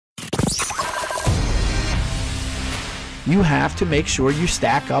you have to make sure you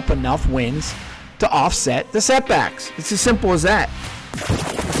stack up enough wins to offset the setbacks. It's as simple as that.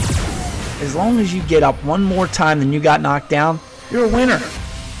 As long as you get up one more time than you got knocked down, you're a winner.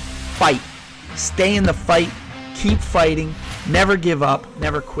 Fight. Stay in the fight. Keep fighting. Never give up.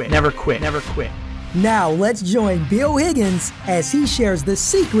 Never quit. Never quit. Never quit. Now let's join Bill Higgins as he shares the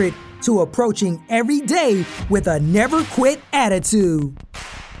secret to approaching every day with a never quit attitude.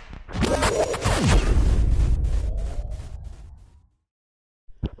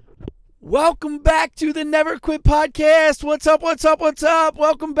 Welcome back to the Never Quit Podcast. What's up, what's up, what's up?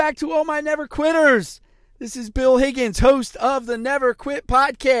 Welcome back to all my never quitters. This is Bill Higgins, host of the Never Quit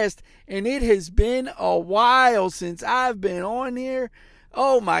Podcast, and it has been a while since I've been on here.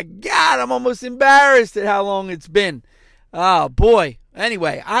 Oh my God, I'm almost embarrassed at how long it's been. Oh boy.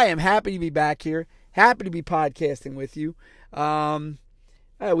 Anyway, I am happy to be back here, happy to be podcasting with you. I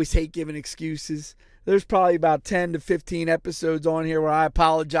always hate giving excuses. There's probably about 10 to 15 episodes on here where I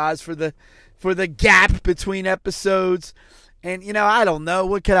apologize for the gap between episodes. And, you know, I don't know.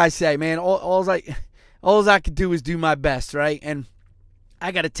 What could I say, man? All I could do is do my best, right? And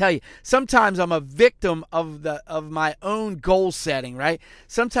I got to tell you, sometimes I'm a victim of my own goal setting, right?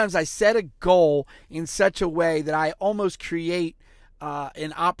 Sometimes I set a goal in such a way that I almost create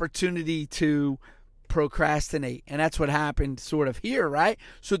an opportunity to procrastinate. And that's what happened sort of here, right?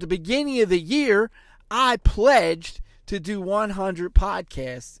 So at the beginning of the year, I pledged to do 100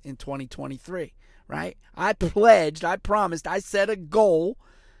 podcasts in 2023, right? I promised, I set a goal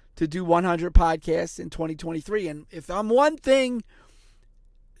to do 100 podcasts in 2023. And if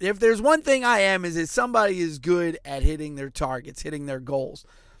there's one thing I am, is that somebody is good at hitting their targets, hitting their goals.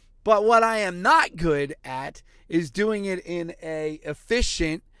 But what I am not good at is doing it in a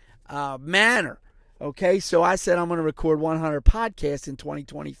efficient manner. Okay, so I said I'm going to record 100 podcasts in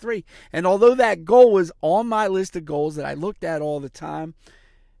 2023. And although that goal was on my list of goals that I looked at all the time,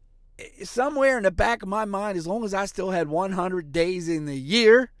 somewhere in the back of my mind, as long as I still had 100 days in the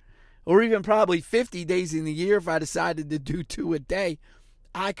year, or even probably 50 days in the year if I decided to do 2 a day,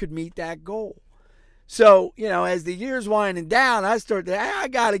 I could meet that goal. So, you know, as the year's winding down, I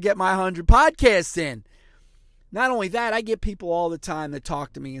got to get my 100 podcasts in. Not only that, I get people all the time that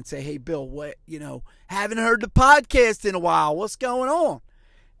talk to me and say, hey, Bill, haven't heard the podcast in a while. What's going on?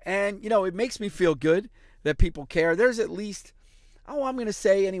 And, it makes me feel good that people care. There's at least, I'm going to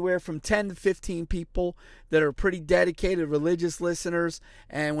say anywhere from 10 to 15 people that are pretty dedicated religious listeners.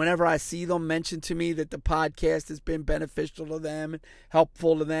 And whenever I see them, mention to me that the podcast has been beneficial to them and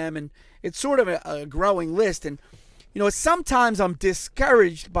helpful to them. And it's sort of a growing list. And, sometimes I'm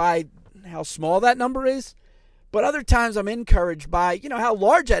discouraged by how small that number is. But other times I'm encouraged by, how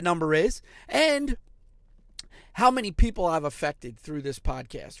large that number is and how many people I've affected through this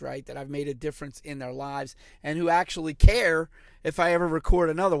podcast, right? That I've made a difference in their lives and who actually care if I ever record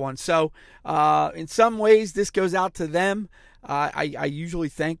another one. So in some ways, this goes out to them. I usually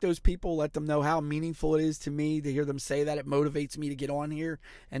thank those people, let them know how meaningful it is to me to hear them say that. It motivates me to get on here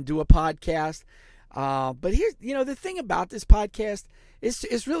and do a podcast. But here's, the thing about this podcast,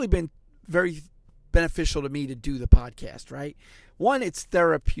 it's really been very beneficial to me to do the podcast, right? One, it's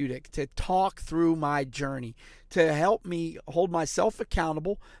therapeutic to talk through my journey, to help me hold myself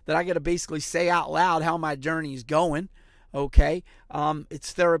accountable, that I got to basically say out loud how my journey is going, okay?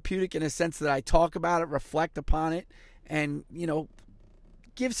 It's therapeutic in a sense that I talk about it, reflect upon it, and,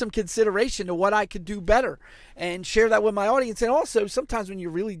 give some consideration to what I could do better and share that with my audience. And also, sometimes when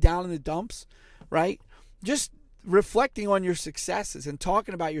you're really down in the dumps, right, just reflecting on your successes and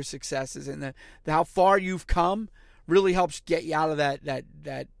talking about your successes and how far you've come really helps get you out of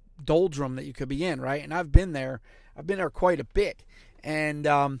that doldrum that you could be in, right? And I've been there quite a bit. And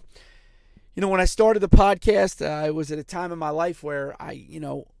when I started the podcast, it was at a time in my life where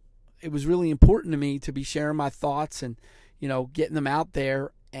it was really important to me to be sharing my thoughts and getting them out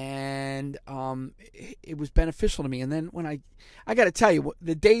there, and it was beneficial to me. And then when I got to tell you,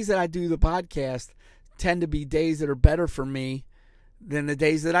 the days that I do the podcast tend to be days that are better for me than the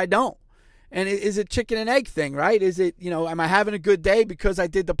days that I don't. And is it chicken and egg thing, right? Is it, am I having a good day because I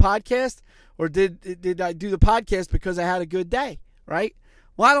did the podcast, or did I do the podcast because I had a good day, right?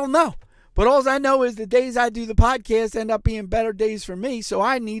 Well, I don't know. But all I know is the days I do the podcast end up being better days for me, so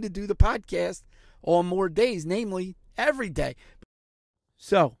I need to do the podcast on more days, namely every day.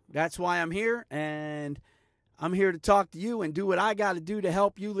 So that's why I'm here, and I'm here to talk to you and do what I got to do to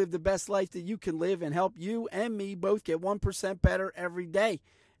help you live the best life that you can live and help you and me both get 1% better every day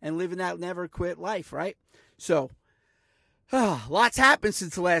and living that never quit life, right? So, lots happened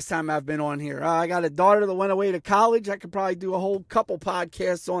since the last time I've been on here. I got a daughter that went away to college. I could probably do a whole couple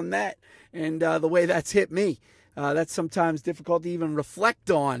podcasts on that and the way that's hit me. That's sometimes difficult to even reflect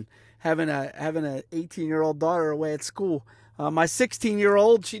on, having a 18-year-old daughter away at school. My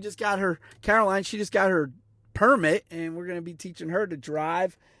 16-year-old, Caroline, she just got her permit, and we're going to be teaching her to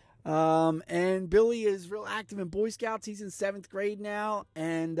drive. And Billy is real active in Boy Scouts. He's in 7th grade now,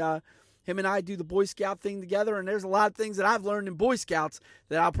 and him and I do the Boy Scout thing together, and there's a lot of things that I've learned in Boy Scouts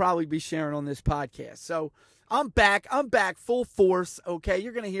that I'll probably be sharing on this podcast. So I'm back full force, okay?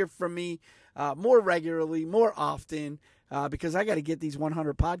 You're going to hear from me more regularly, more often, because I got to get these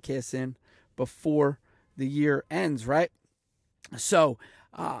 100 podcasts in before the year ends, right? So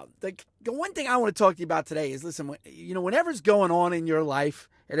the one thing I want to talk to you about today is, listen, whenever's going on in your life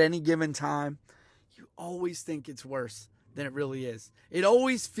at any given time, you always think it's worse than it really is. It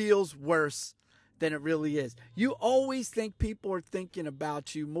always feels worse than it really is. You always think people are thinking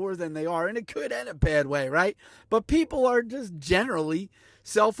about you more than they are, in a good and a bad way, right? But people are just generally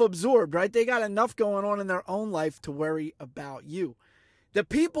self-absorbed, right? They got enough going on in their own life to worry about you. The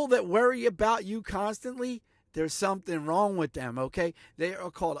people that worry about you constantly, there's something wrong with them, okay? They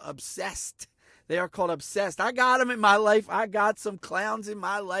are called obsessed. They are called obsessed. I got them in my life. I got some clowns in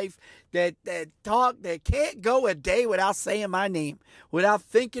my life that can't go a day without saying my name, without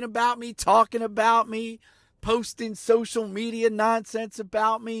thinking about me, talking about me, posting social media nonsense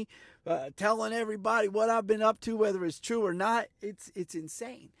about me, telling everybody what I've been up to, whether it's true or not. It's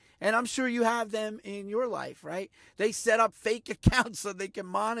insane. And I'm sure you have them in your life, right? They set up fake accounts so they can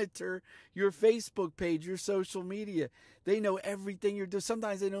monitor your Facebook page, your social media. They know everything you're doing.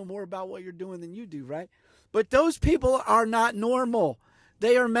 Sometimes they know more about what you're doing than you do, right? But those people are not normal.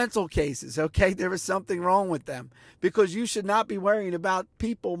 They are mental cases, okay? There is something wrong with them, because you should not be worrying about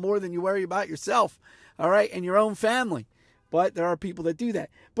people more than you worry about yourself, all right, and your own family. But there are people that do that.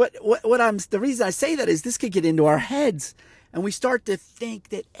 But the reason I say that is this could get into our heads, and we start to think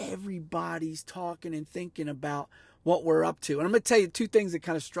that everybody's talking and thinking about what we're up to. And I'm going to tell you two things that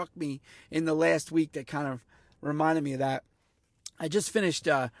kind of struck me in the last week that kind of reminded me of that. I just finished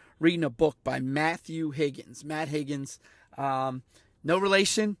reading a book by Matt Higgins. No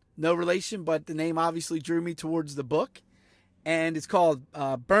relation, but the name obviously drew me towards the book. And it's called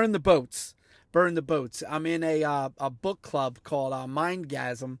Burn the Boats. Burn the Boats. I'm in a book club called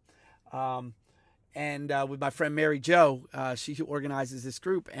Mindgasm. And with my friend Mary Jo, she organizes this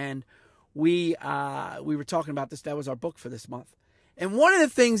group, and we were talking about this. That was our book for this month. And one of the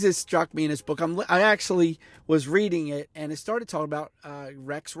things that struck me in this book, I actually was reading it, and it started talking about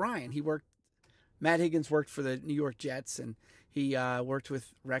Rex Ryan. Matt Higgins worked for the New York Jets, and he worked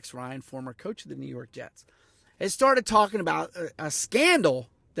with Rex Ryan, former coach of the New York Jets. It started talking about a scandal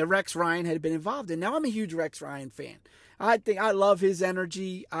that Rex Ryan had been involved in. Now, I'm a huge Rex Ryan fan. I love his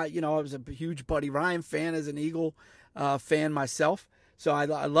energy. I was a huge Buddy Ryan fan as an Eagle fan myself. So I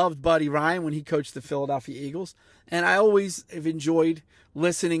loved Buddy Ryan when he coached the Philadelphia Eagles. And I always have enjoyed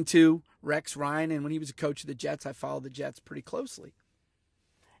listening to Rex Ryan. And when he was a coach of the Jets, I followed the Jets pretty closely.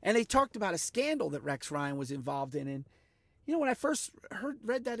 And they talked about a scandal that Rex Ryan was involved in. And, when I first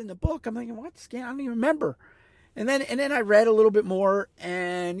read that in the book, I'm thinking, what scandal? I don't even remember. And then I read a little bit more,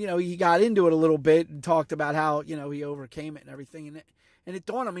 and, he got into it a little bit and talked about how, he overcame it and everything. And it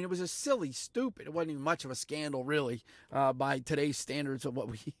dawned on me, it was a silly, stupid. It wasn't even much of a scandal, really, by today's standards of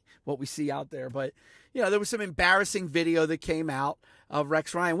what we see out there. But, there was some embarrassing video that came out of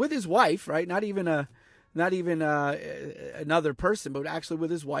Rex Ryan with his wife, right? Not even another person, but actually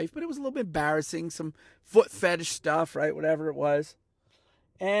with his wife. But it was a little bit embarrassing, some foot fetish stuff, right? Whatever it was.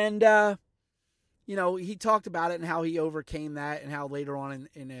 And, he talked about it and how he overcame that, and how later on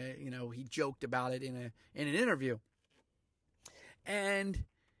he joked about it in an interview. And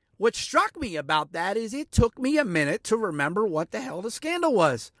what struck me about that is it took me a minute to remember what the hell the scandal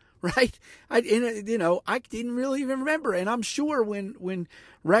was, right? I didn't really even remember. And I'm sure when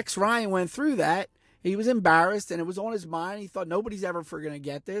Rex Ryan went through that, he was embarrassed, and it was on his mind. He thought, nobody's ever going to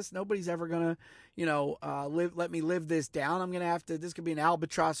get this. Nobody's ever going to, let me live this down. I'm going to have to, this could be an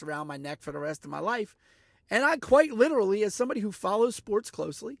albatross around my neck for the rest of my life. And I quite literally, as somebody who follows sports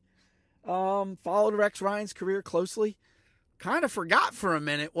closely, followed Rex Ryan's career closely, kind of forgot for a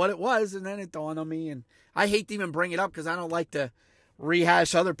minute what it was. And then it dawned on me, and I hate to even bring it up because I don't like to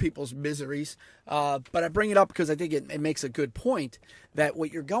rehash other people's miseries. But I bring it up because I think it makes a good point that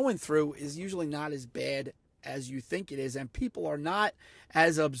what you're going through is usually not as bad as you think it is. And people are not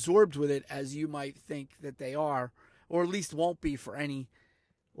as absorbed with it as you might think that they are, or at least won't be for any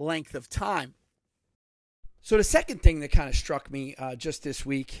length of time. So the second thing that kind of struck me just this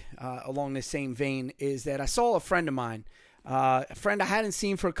week along the same vein is that I saw a friend of mine, a friend I hadn't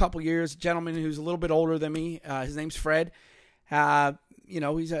seen for a couple years, a gentleman who's a little bit older than me. His name's Fred.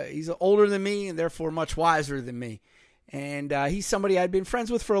 he's older than me and therefore much wiser than me. And he's somebody I'd been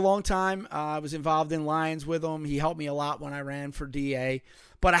friends with for a long time. I was involved in Lions with him. He helped me a lot when I ran for DA.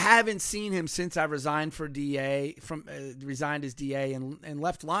 But I haven't seen him since I resigned for DA, resigned as DA and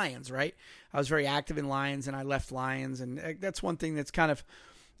left Lions, right? I was very active in Lions, and I left Lions. And that's one thing that's kind of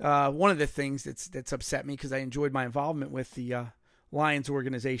one of the things that's upset me, because I enjoyed my involvement with the Lions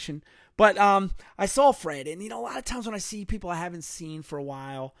organization. But I saw Fred, and, a lot of times when I see people I haven't seen for a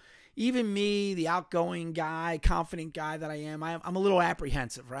while, even me, the outgoing guy, confident guy that I am, I'm a little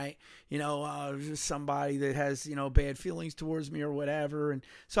apprehensive, right? Just somebody that has, bad feelings towards me or whatever. And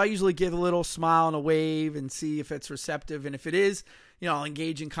so I usually give a little smile and a wave and see if it's receptive. And if it is, I'll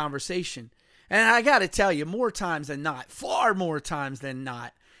engage in conversation. And I got to tell you, more times than not, far more times than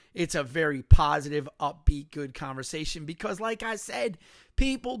not, it's a very positive, upbeat, good conversation, because like I said,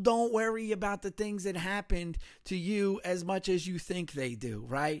 people don't worry about the things that happened to you as much as you think they do,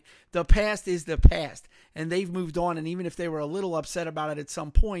 right? The past is the past, and they've moved on. And even if they were a little upset about it at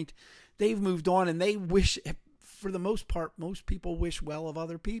some point, they've moved on, and they wish, for the most part, most people wish well of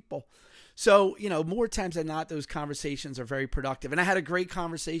other people. So, more times than not, those conversations are very productive. And I had a great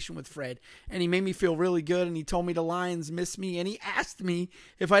conversation with Fred, and he made me feel really good, and he told me the Lions miss me, and he asked me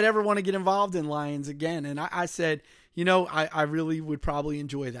if I'd ever want to get involved in Lions again. And I said, I really would probably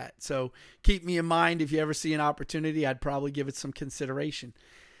enjoy that. So keep me in mind. If you ever see an opportunity, I'd probably give it some consideration.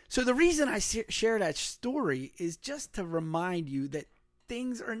 So the reason I share that story is just to remind you that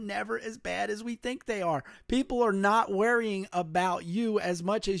things are never as bad as we think they are. People are not worrying about you as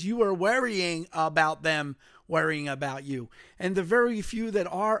much as you are worrying about them worrying about you. And the very few that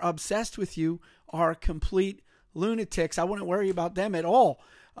are obsessed with you are complete lunatics. I wouldn't worry about them at all,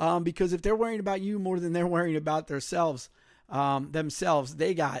 because if they're worrying about you more than they're worrying about themselves,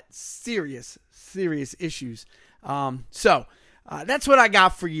 they got serious issues. So that's what I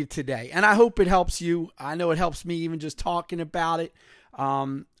got for you today. And I hope it helps you. I know it helps me even just talking about it. I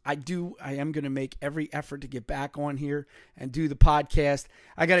am going to make every effort to get back on here and do the podcast.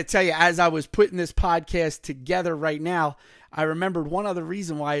 I got to tell you, as I was putting this podcast together right now, I remembered one other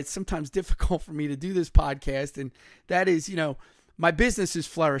reason why it's sometimes difficult for me to do this podcast. And that is, my business is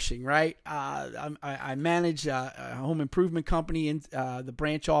flourishing, right? I manage a home improvement company in the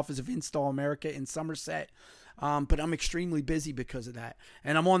branch office of Install America in Somerset. But I'm extremely busy because of that.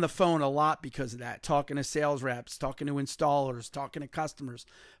 And I'm on the phone a lot because of that, talking to sales reps, talking to installers, talking to customers.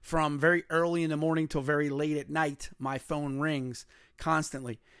 From very early in the morning till very late at night, my phone rings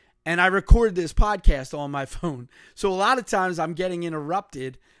constantly. And I record this podcast on my phone. So a lot of times I'm getting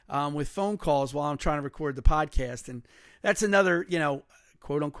interrupted with phone calls while I'm trying to record the podcast. And that's another,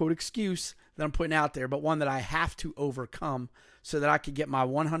 quote unquote excuse that I'm putting out there, but one that I have to overcome so that I could get my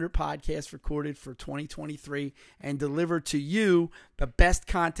 100 podcasts recorded for 2023 and deliver to you the best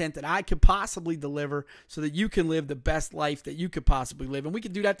content that I could possibly deliver so that you can live the best life that you could possibly live. And we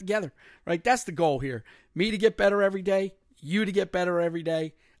can do that together, right? That's the goal here. Me to get better every day, you to get better every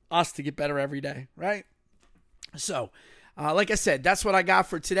day, us to get better every day, right? So, like I said, that's what I got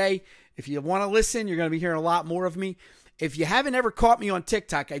for today. If you want to listen, you're going to be hearing a lot more of me. If you haven't ever caught me on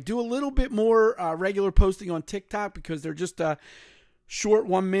TikTok, I do a little bit more regular posting on TikTok because they're just short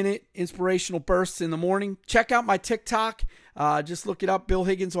 1-minute inspirational bursts in the morning. Check out my TikTok. Just look it up, Bill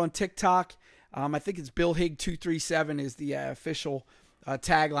Higgins on TikTok. I think it's Bill Hig 237 is the official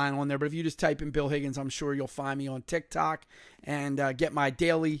tagline on there. But if you just type in Bill Higgins, I'm sure you'll find me on TikTok and get my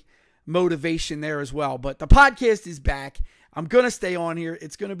daily motivation there as well. But the podcast is back. I'm going to stay on here.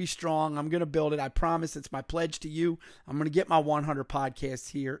 It's going to be strong. I'm going to build it. I promise. It's my pledge to you. I'm going to get my 100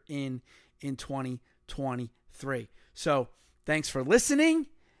 podcasts here in 2023. So thanks for listening.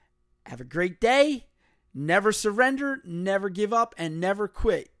 Have a great day. Never surrender, never give up, and never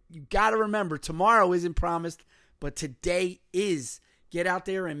quit. You got to remember, tomorrow isn't promised, but today is. Get out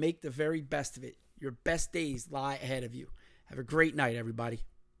there and make the very best of it. Your best days lie ahead of you. Have a great night, everybody.